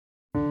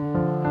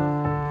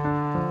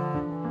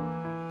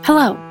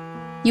Hello,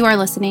 you are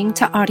listening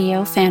to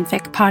Audio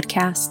Fanfic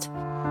Podcast.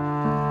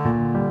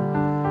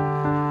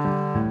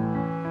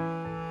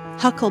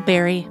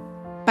 Huckelberry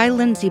by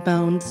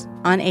Lyndsaybones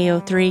on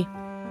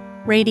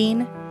AO3.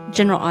 Rating,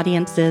 general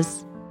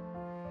audiences.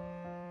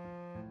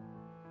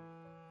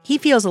 He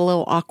feels a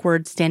little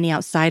awkward standing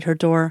outside her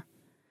door.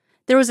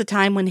 There was a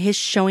time when his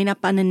showing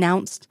up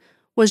unannounced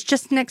was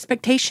just an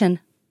expectation.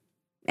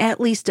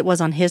 At least it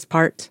was on his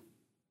part.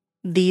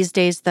 These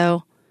days,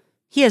 though,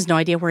 he has no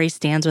idea where he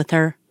stands with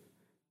her.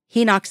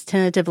 He knocks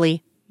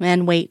tentatively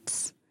and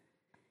waits.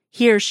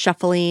 Hears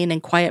shuffling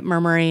and quiet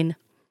murmuring.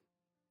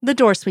 The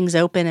door swings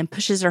open and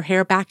pushes her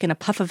hair back in a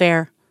puff of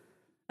air.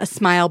 A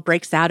smile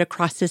breaks out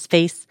across his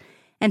face,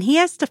 and he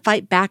has to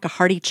fight back a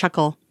hearty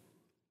chuckle.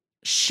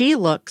 She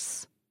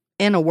looks,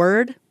 in a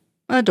word,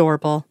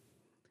 adorable.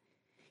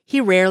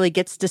 He rarely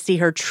gets to see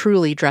her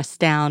truly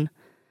dressed down,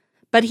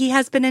 but he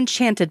has been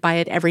enchanted by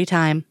it every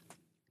time.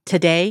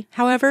 Today,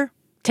 however,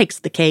 takes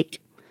the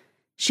cake.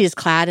 She is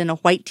clad in a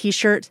white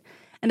t-shirt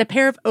and a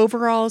pair of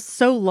overalls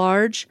so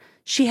large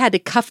she had to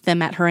cuff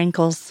them at her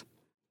ankles.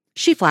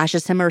 She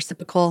flashes him a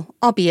reciprocal,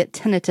 albeit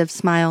tentative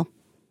smile.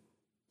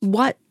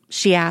 "What?"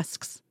 she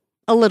asks,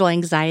 a little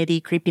anxiety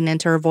creeping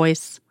into her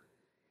voice.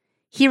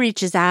 He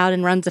reaches out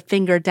and runs a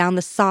finger down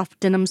the soft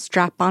denim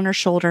strap on her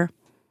shoulder.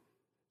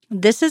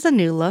 "This is a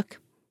new look.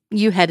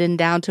 You heading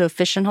down to a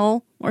fishing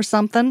hole or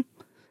something?"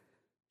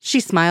 She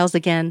smiles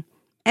again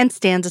and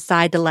stands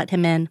aside to let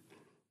him in.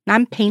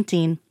 "I'm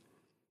painting."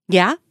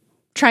 "Yeah?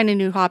 Trying a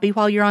new hobby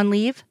while you're on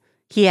leave?"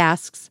 he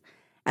asks,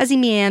 as he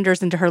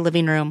meanders into her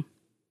living room.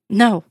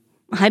 "No,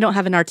 I don't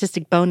have an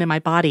artistic bone in my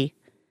body."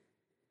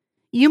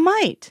 "You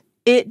might.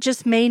 It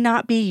just may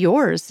not be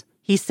yours,"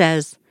 he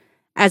says,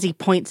 as he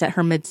points at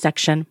her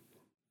midsection.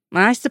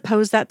 "I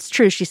suppose that's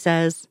true," she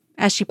says,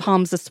 as she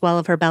palms the swell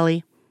of her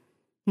belly.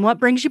 "What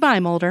brings you by,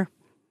 Mulder?"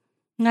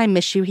 "I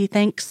miss you," he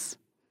thinks.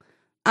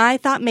 "I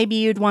thought maybe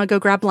you'd want to go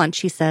grab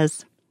lunch," he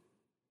says.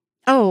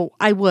 "Oh,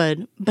 I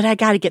would, but I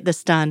gotta get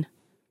this done."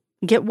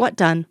 "Get what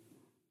done?"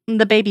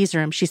 "The baby's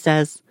room," she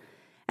says,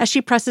 as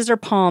she presses her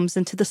palms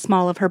into the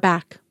small of her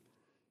back.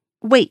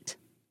 "Wait,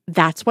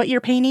 that's what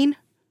you're painting?"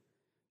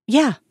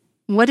 "Yeah.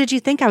 What did you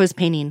think I was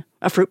painting?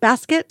 A fruit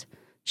basket?"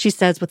 she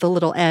says with a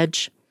little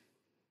edge.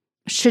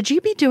 "Should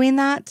you be doing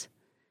that?"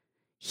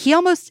 He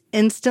almost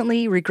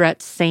instantly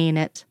regrets saying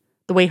it,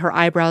 the way her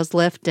eyebrows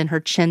lift and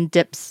her chin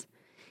dips.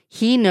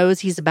 He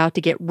knows he's about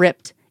to get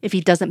ripped if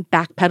he doesn't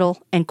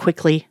backpedal, and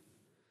quickly.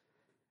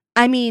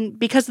 "I mean,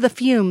 because of the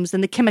fumes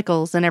and the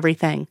chemicals and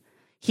everything,"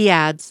 he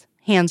adds,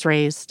 hands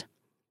raised.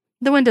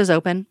 "The window's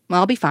open.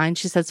 I'll be fine,"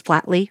 she says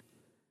flatly.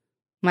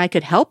 "I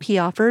could help," he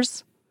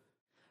offers.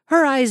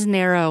 Her eyes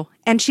narrow,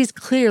 and she's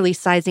clearly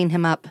sizing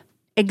him up,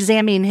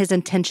 examining his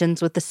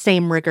intentions with the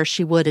same rigor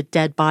she would a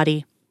dead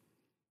body.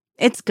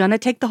 "It's gonna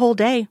take the whole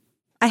day.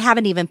 I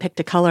haven't even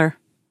picked a color."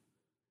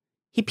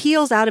 He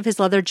peels out of his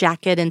leather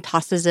jacket and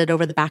tosses it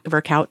over the back of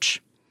her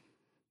couch.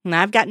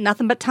 "I've got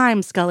nothing but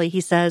time, Scully,"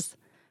 he says,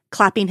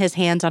 clapping his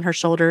hands on her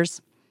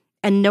shoulders,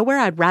 "and nowhere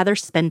I'd rather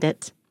spend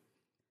it."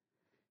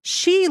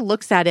 She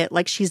looks at it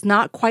like she's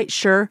not quite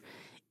sure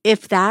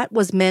if that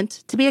was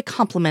meant to be a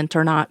compliment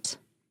or not.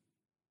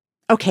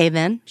 "Okay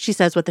then," she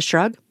says with a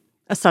shrug,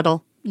 a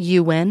subtle,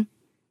 "you win."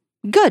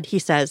 "Good," he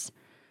says,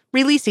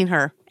 releasing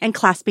her and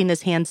clasping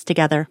his hands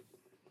together.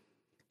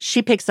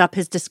 She picks up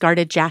his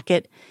discarded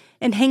jacket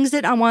and hangs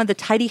it on one of the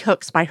tidy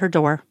hooks by her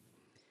door.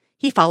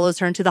 He follows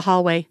her into the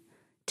hallway,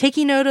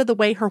 taking note of the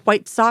way her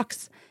white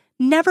socks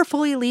never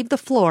fully leave the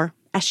floor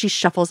as she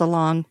shuffles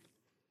along.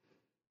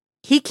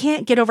 He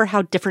can't get over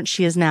how different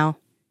she is now.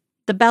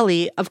 The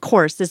belly, of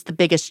course, is the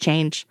biggest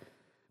change.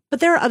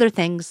 But there are other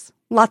things,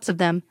 lots of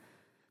them.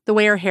 The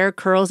way her hair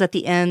curls at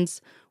the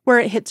ends, where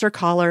it hits her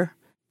collar,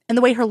 and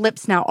the way her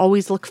lips now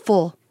always look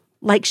full,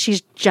 like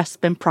she's just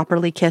been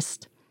properly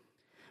kissed.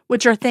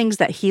 Which are things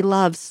that he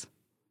loves.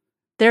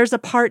 There's a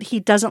part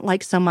he doesn't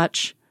like so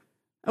much.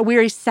 A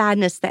weary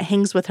sadness that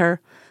hangs with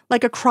her,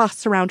 like a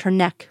cross around her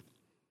neck.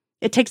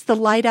 It takes the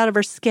light out of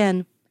her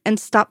skin and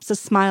stops a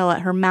smile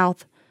at her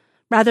mouth,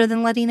 rather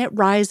than letting it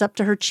rise up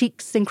to her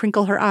cheeks and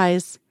crinkle her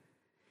eyes.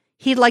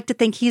 He'd like to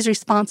think he's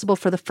responsible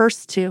for the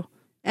first two,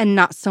 and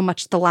not so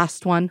much the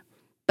last one,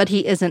 but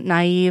he isn't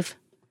naive.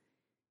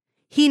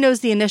 He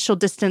knows the initial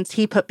distance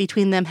he put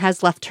between them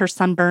has left her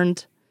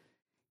sunburned.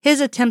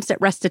 His attempts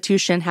at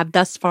restitution have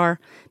thus far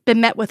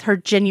been met with her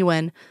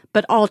genuine,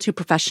 but all too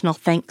professional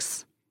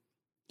thanks.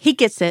 He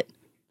gets it.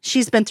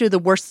 She's been through the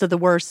worst of the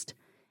worst,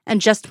 and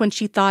just when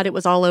she thought it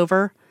was all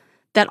over,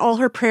 that all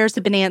her prayers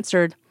had been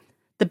answered,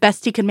 the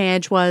best he could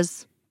manage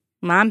was,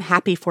 "I'm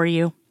happy for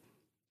you."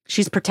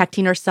 She's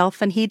protecting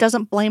herself, and he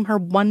doesn't blame her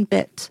one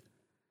bit.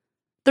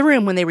 The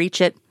room, when they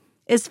reach it,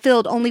 is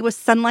filled only with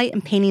sunlight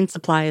and painting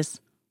supplies.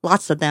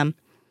 Lots of them.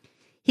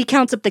 He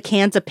counts up the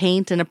cans of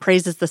paint and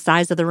appraises the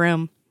size of the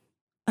room.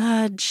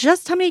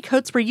 Just how many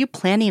coats were you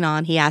planning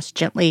on?" he asked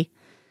gently.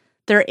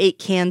 There are 8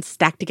 cans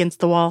stacked against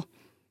the wall.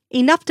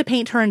 Enough to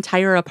paint her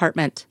entire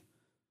apartment.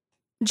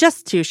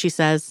 "Just 2, she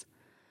says.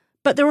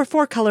 But there were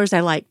 4 colors I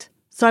liked,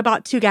 so I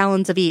bought 2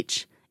 gallons of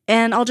each,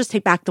 and I'll just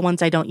take back the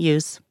ones I don't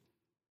use.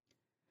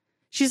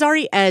 She's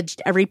already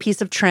edged every piece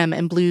of trim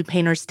in blue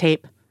painter's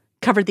tape,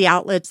 covered the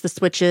outlets, the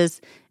switches,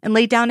 and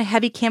laid down a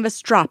heavy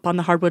canvas drop on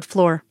the hardwood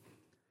floor.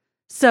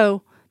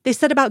 So, they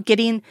set about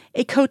getting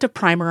a coat of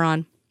primer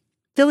on,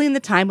 filling the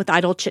time with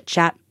idle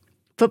chit-chat,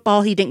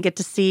 football he didn't get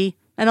to see,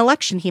 an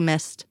election he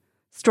missed,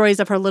 stories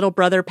of her little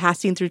brother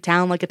passing through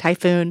town like a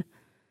typhoon.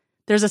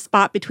 There's a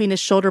spot between his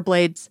shoulder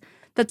blades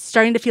that's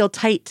starting to feel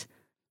tight,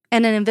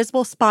 and an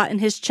invisible spot in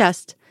his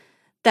chest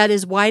that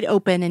is wide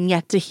open and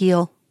yet to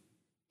heal.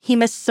 He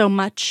missed so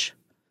much.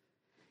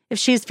 If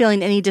she's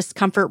feeling any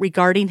discomfort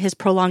regarding his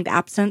prolonged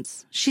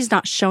absence, she's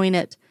not showing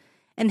it,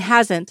 and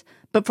hasn't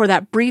but for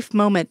that brief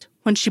moment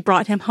when she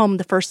brought him home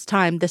the first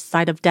time this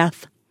side of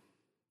death.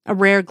 A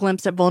rare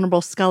glimpse at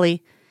vulnerable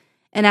Scully,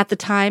 and at the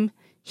time,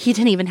 he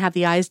didn't even have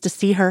the eyes to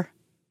see her.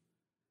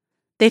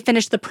 They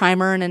finished the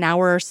primer in an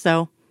hour or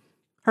so.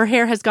 Her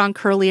hair has gone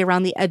curly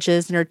around the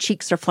edges and her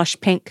cheeks are flush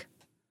pink.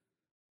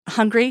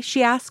 "Hungry?"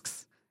 she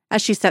asks,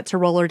 as she sets her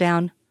roller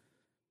down.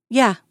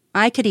 "Yeah,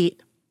 I could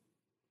eat."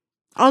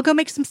 "I'll go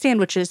make some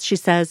sandwiches," she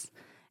says,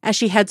 as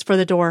she heads for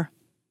the door.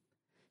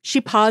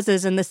 She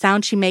pauses and the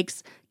sound she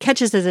makes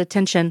catches his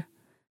attention.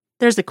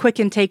 There's a quick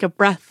intake of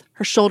breath,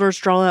 her shoulders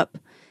draw up,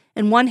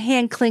 and one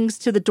hand clings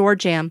to the door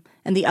jamb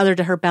and the other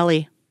to her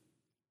belly.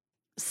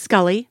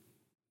 "Scully?"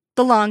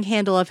 The long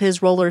handle of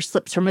his roller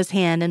slips from his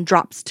hand and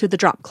drops to the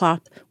drop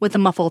cloth with a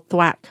muffled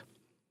thwack.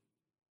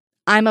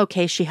 "I'm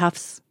okay," she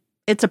huffs.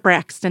 "It's a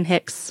Braxton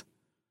Hicks."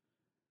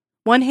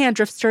 One hand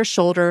drifts to her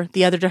shoulder,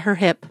 the other to her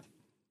hip.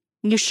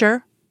 "You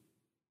sure?"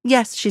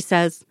 "Yes," she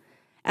says,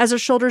 as her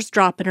shoulders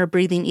drop and her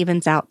breathing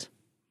evens out.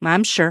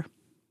 "I'm sure."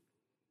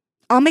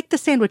 "I'll make the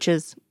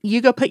sandwiches.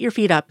 You go put your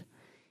feet up,"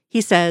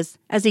 he says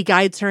as he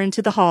guides her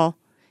into the hall,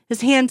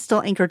 his hand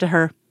still anchored to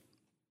her.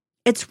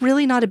 "It's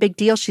really not a big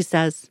deal," she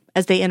says,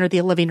 as they enter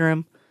the living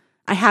room.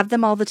 "I have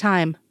them all the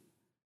time."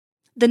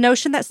 The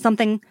notion that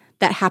something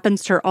that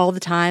happens to her all the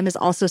time is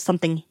also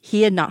something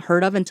he had not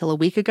heard of until a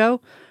week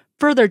ago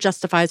further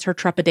justifies her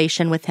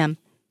trepidation with him.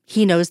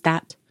 He knows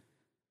that.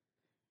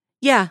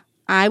 "Yeah,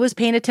 I was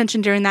paying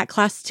attention during that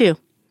class too.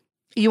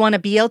 You want a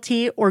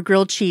BLT or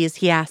grilled cheese?"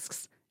 he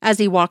asks, as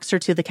he walks her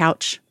to the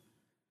couch.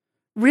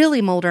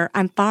 "Really, Mulder,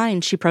 I'm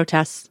fine," she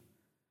protests.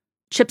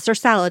 "Chips or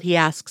salad?" he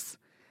asks,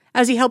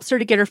 as he helps her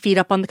to get her feet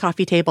up on the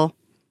coffee table.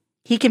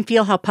 He can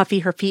feel how puffy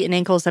her feet and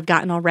ankles have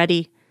gotten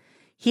already.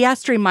 He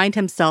has to remind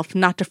himself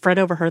not to fret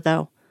over her,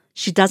 though.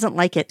 She doesn't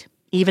like it,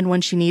 even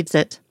when she needs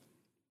it.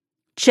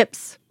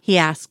 "Chips?" he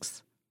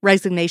asks,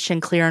 resignation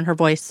clear in her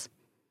voice.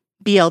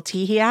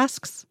 "BLT?" he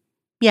asks.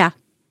 "Yeah."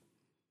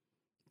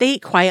 They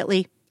eat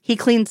quietly, he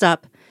cleans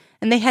up,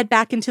 and they head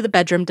back into the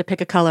bedroom to pick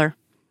a color.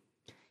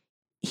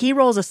 He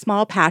rolls a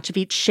small patch of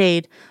each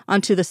shade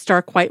onto the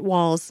stark white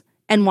walls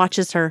and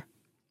watches her.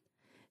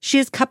 She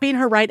is cupping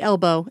her right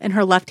elbow in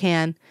her left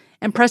hand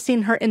and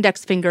pressing her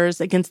index fingers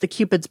against the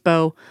cupid's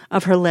bow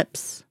of her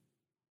lips.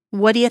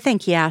 "What do you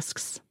think?" he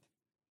asks.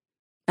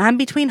 "I'm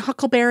between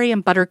huckleberry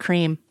and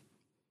buttercream."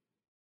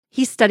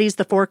 He studies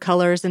the 4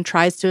 colors and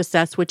tries to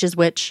assess which is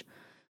which,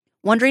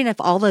 wondering if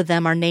all of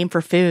them are named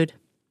for food.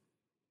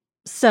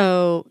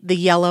 "So, the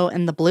yellow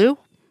and the blue?"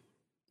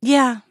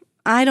 "Yeah,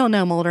 I don't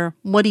know, Mulder.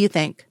 What do you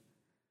think?"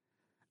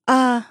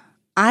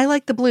 I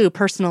like the blue,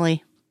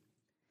 personally."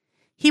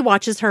 He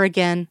watches her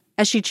again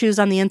as she chews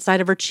on the inside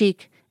of her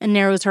cheek and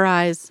narrows her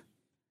eyes.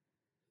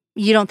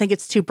 "You don't think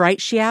it's too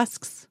bright?" she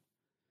asks.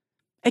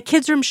 "A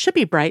kid's room should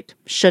be bright,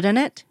 shouldn't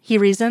it?" he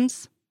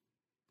reasons.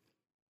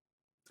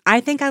 "I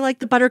think I like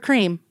the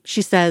buttercream,"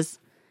 she says,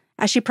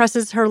 as she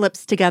presses her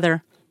lips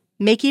together,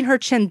 making her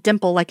chin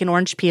dimple like an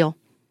orange peel.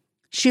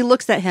 She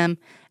looks at him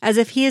as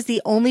if he is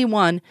the only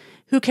one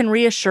who can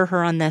reassure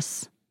her on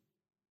this.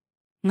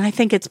 "I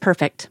think it's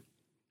perfect."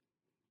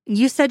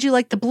 "You said you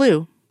liked the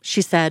blue,"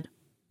 she said,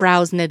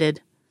 brows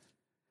knitted.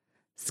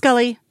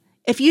 "Scully,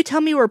 if you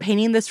tell me we're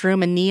painting this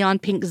room a neon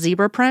pink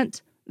zebra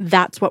print,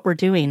 that's what we're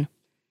doing."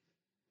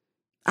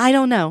 "I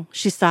don't know,"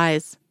 she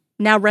sighs,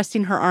 now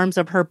resting her arms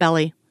over her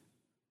belly.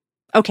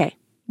 "Okay,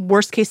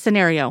 worst case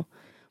scenario.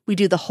 We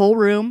do the whole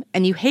room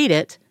and you hate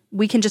it,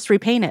 we can just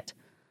repaint it.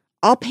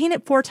 I'll paint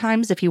it 4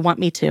 times if you want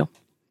me to."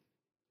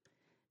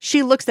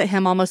 She looks at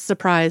him almost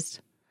surprised.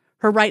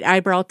 Her right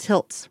eyebrow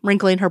tilts,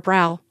 wrinkling her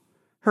brow.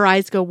 Her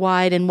eyes go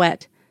wide and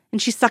wet,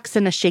 and she sucks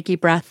in a shaky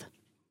breath.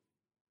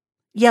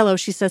 "Yellow,"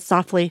 she says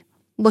softly,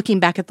 looking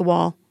back at the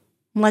wall.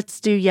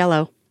 "Let's do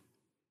yellow."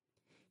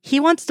 He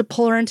wants to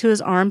pull her into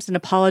his arms and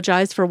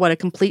apologize for what a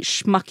complete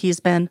schmuck he's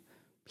been.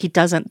 He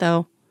doesn't,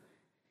 though.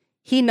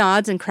 He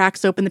nods and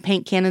cracks open the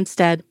paint can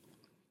instead.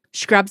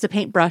 She grabs a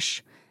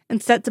paintbrush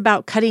and sets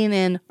about cutting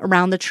in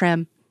around the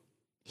trim.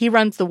 He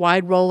runs the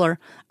wide roller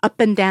up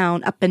and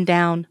down, up and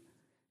down.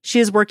 She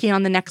is working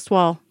on the next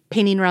wall,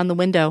 painting around the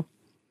window.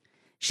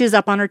 She is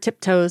up on her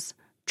tiptoes,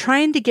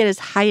 trying to get as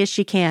high as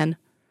she can.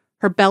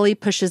 Her belly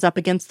pushes up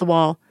against the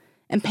wall,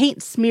 and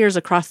paint smears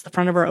across the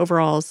front of her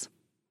overalls.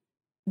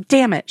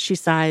 "Damn it," she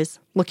sighs,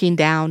 looking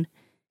down.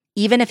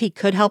 Even if he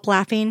could help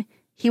laughing,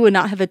 he would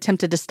not have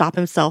attempted to stop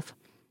himself.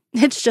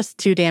 It's just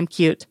too damn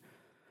cute.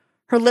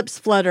 Her lips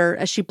flutter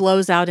as she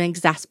blows out an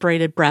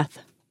exasperated breath.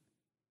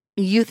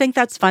 You think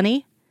that's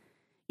funny?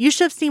 You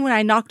should have seen when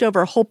I knocked over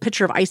a whole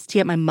pitcher of iced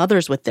tea at my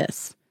mother's with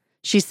this,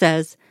 she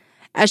says,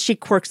 as she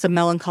quirks a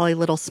melancholy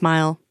little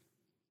smile.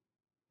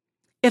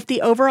 If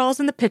the overalls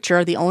in the pitcher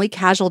are the only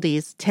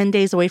casualties 10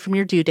 days away from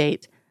your due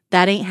date,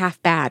 that ain't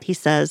half bad, he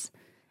says,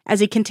 as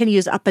he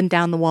continues up and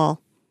down the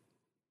wall.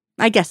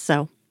 I guess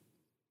so.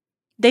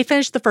 They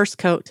finish the first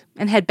coat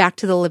and head back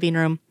to the living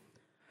room.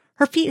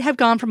 Her feet have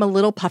gone from a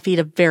little puffy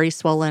to very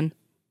swollen.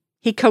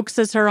 He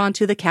coaxes her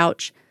onto the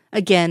couch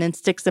again and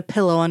sticks a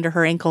pillow under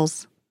her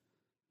ankles.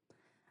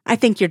 I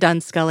think you're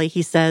done, Scully,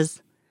 he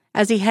says,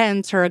 as he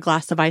hands her a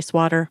glass of ice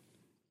water.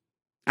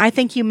 I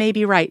think you may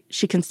be right,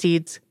 she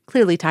concedes,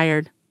 clearly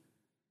tired.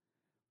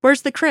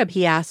 Where's the crib,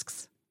 he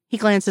asks. He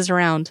glances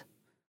around.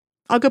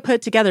 I'll go put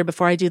it together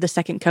before I do the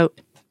second coat.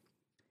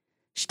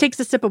 She takes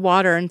a sip of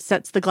water and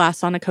sets the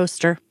glass on a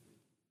coaster.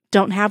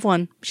 Don't have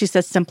one, she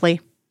says simply.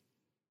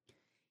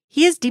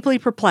 He is deeply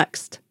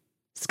perplexed.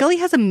 Scully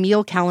has a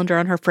meal calendar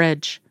on her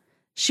fridge.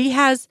 She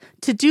has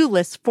to-do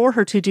lists for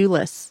her to-do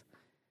lists.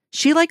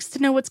 She likes to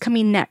know what's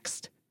coming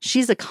next.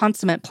 She's a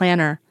consummate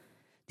planner.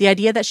 The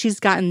idea that she's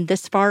gotten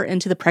this far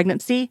into the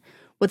pregnancy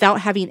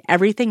without having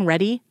everything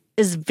ready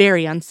is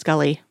very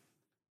un-Scully.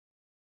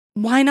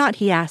 Why not,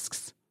 he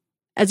asks,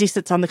 as he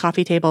sits on the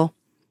coffee table.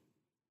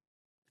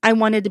 I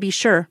wanted to be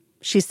sure,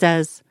 she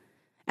says,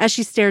 as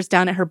she stares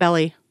down at her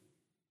belly.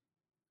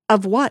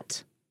 Of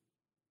what?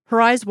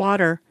 Her eyes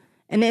water,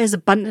 and it is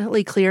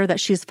abundantly clear that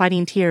she is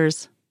fighting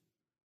tears.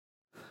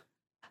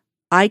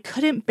 I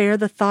couldn't bear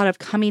the thought of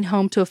coming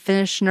home to a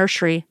finished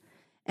nursery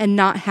and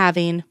not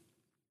having...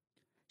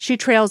 She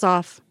trails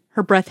off,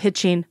 her breath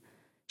hitching.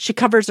 She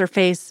covers her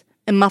face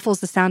and muffles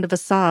the sound of a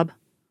sob.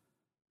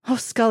 Oh,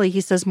 Scully, he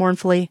says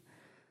mournfully,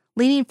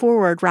 leaning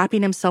forward,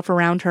 wrapping himself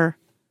around her.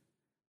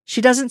 She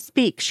doesn't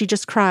speak, she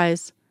just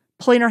cries,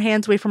 pulling her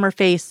hands away from her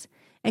face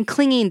and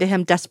clinging to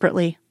him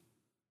desperately.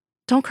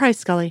 Don't cry,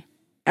 Scully.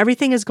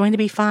 Everything is going to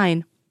be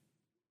fine.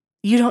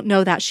 You don't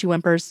know that, she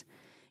whimpers.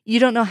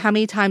 You don't know how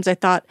many times I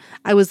thought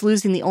I was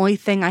losing the only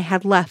thing I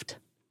had left.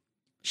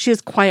 She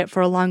is quiet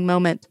for a long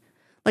moment,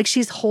 like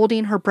she's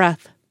holding her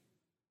breath.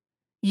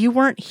 You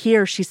weren't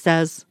here, she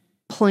says,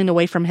 pulling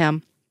away from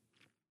him.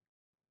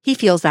 He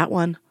feels that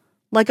one,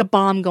 like a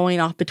bomb going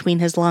off between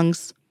his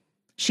lungs.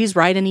 She's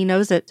right and he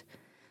knows it.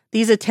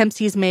 These attempts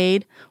he's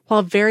made,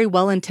 while very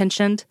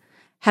well-intentioned,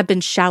 have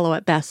been shallow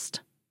at best.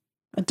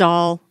 A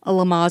doll, a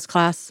Lamaze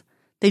class,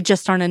 they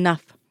just aren't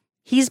enough.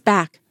 He's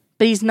back,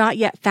 but he's not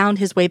yet found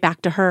his way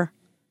back to her,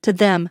 to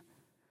them.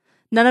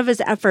 None of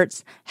his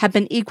efforts have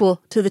been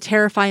equal to the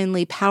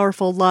terrifyingly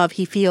powerful love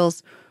he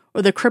feels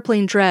or the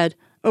crippling dread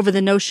over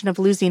the notion of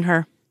losing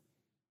her.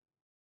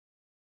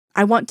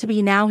 I want to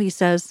be now, he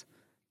says,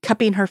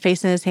 cupping her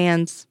face in his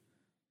hands.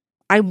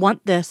 I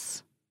want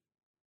this.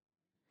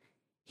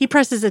 He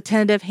presses a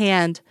tentative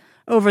hand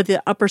over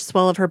the upper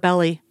swell of her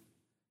belly.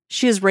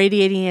 She is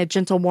radiating a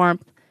gentle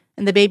warmth,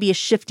 and the baby is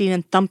shifting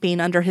and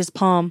thumping under his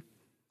palm.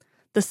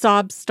 The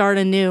sobs start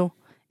anew,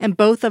 and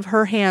both of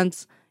her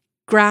hands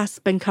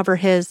grasp and cover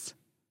his.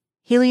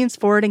 He leans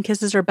forward and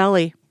kisses her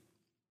belly.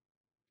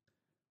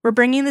 We're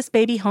bringing this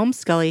baby home,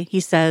 Scully, he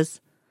says,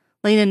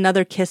 laying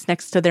another kiss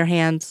next to their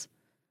hands.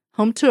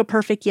 Home to a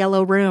perfect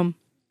yellow room.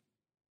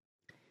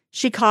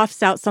 She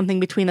coughs out something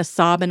between a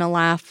sob and a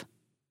laugh.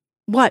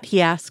 What?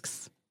 He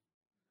asks.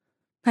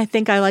 I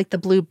think I like the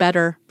blue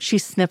better, she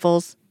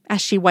sniffles as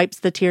she wipes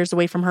the tears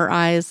away from her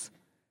eyes.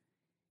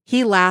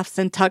 He laughs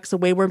and tucks a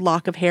wayward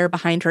lock of hair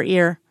behind her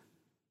ear.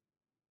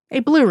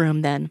 A blue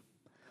room, then.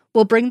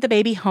 We'll bring the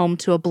baby home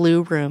to a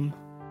blue room.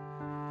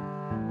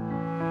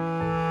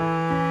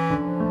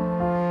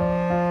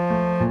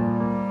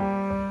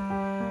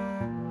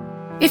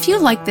 If you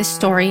like this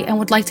story and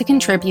would like to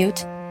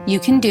contribute, you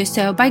can do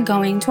so by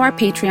going to our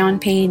Patreon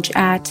page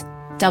at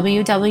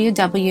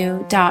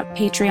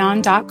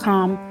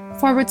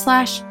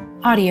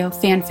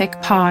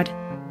www.patreon.com/audiofanficpod.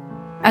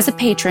 As a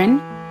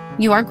patron,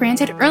 you are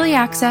granted early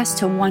access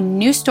to one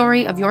new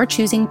story of your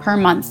choosing per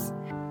month.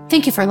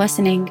 Thank you for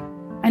listening,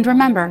 and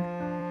remember,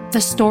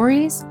 the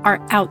stories are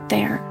out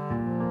there.